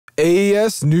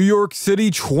AES New York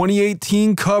City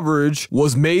 2018 coverage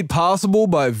was made possible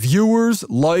by viewers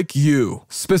like you,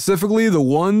 specifically the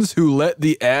ones who let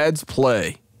the ads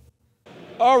play.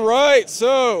 All right,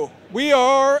 so we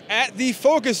are at the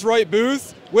Focusrite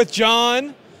booth with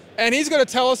John, and he's going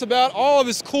to tell us about all of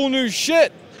his cool new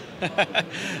shit.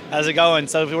 How's it going?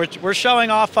 So we're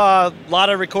showing off a lot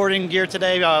of recording gear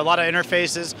today, a lot of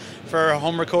interfaces for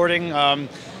home recording.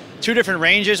 Two different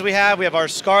ranges we have. We have our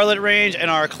Scarlett range and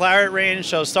our Clarett range.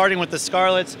 So starting with the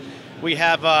Scarletts, we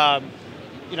have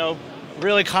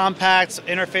really compact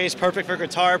interface, perfect for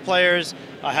guitar players.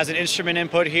 Has an instrument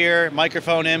input here,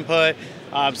 microphone input.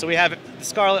 So we have the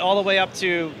Scarlett all the way up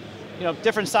to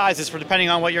different sizes for depending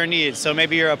on what your needs. So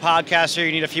maybe you're a podcaster,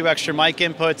 you need a few extra mic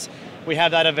inputs. We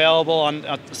have that available on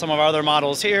some of our other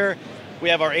models here. We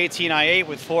have our 18i8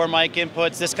 with 4 mic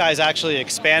inputs. This guy's actually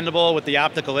expandable with the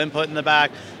optical input in the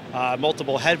back,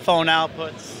 multiple headphone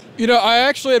outputs. I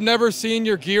actually have never seen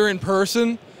your gear in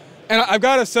person, and I've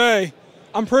got to say,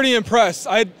 I'm pretty impressed.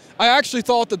 I actually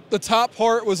thought that the top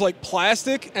part was like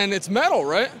plastic, and it's metal,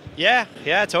 right? Yeah,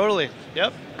 totally.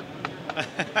 Yep.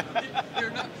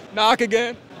 Knock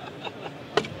again.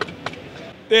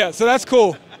 Yeah, so that's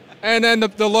cool. And then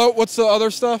the low, what's the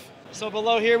other stuff? So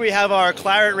below here we have our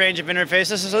Clarett range of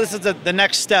interfaces. So this is the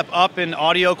next step up in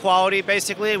audio quality,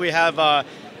 basically. We have a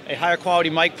higher quality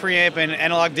mic preamp and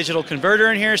analog digital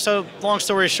converter in here. So long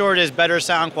story short is better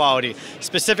sound quality.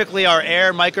 Specifically our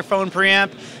Air microphone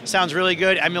preamp sounds really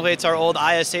good, emulates our old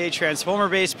ISA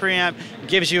transformer-based preamp,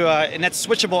 gives you and that's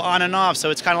switchable on and off. So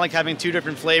it's kind of like having 2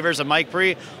 different flavors of mic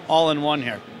pre all in one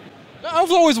here.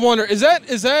 I've always wondered, is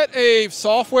that a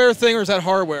software thing or is that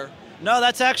hardware? No,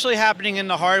 that's actually happening in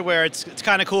the hardware. It's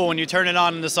kind of cool. When you turn it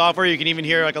on in the software, you can even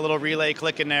hear like a little relay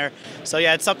click in there. So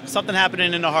yeah, it's something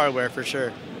happening in the hardware for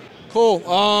sure. Cool.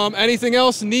 Anything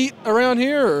else neat around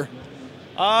here?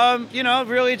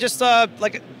 Really just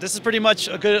like this is pretty much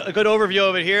a good overview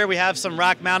of it here. We have some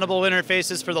rack mountable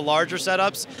interfaces for the larger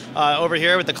setups over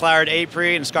here with the Clarett 8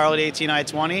 Pre and Scarlett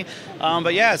 18i20.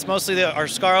 But yeah, it's mostly our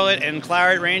Scarlett and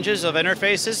Clarett ranges of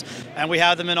interfaces, and we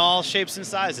have them in all shapes and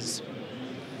sizes.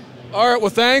 All right, well,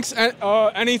 thanks.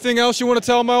 Anything else you want to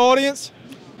tell my audience?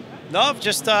 No,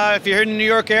 just if you're in the New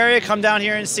York area, come down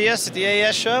here and see us at the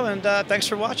AES show, and thanks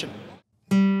for watching.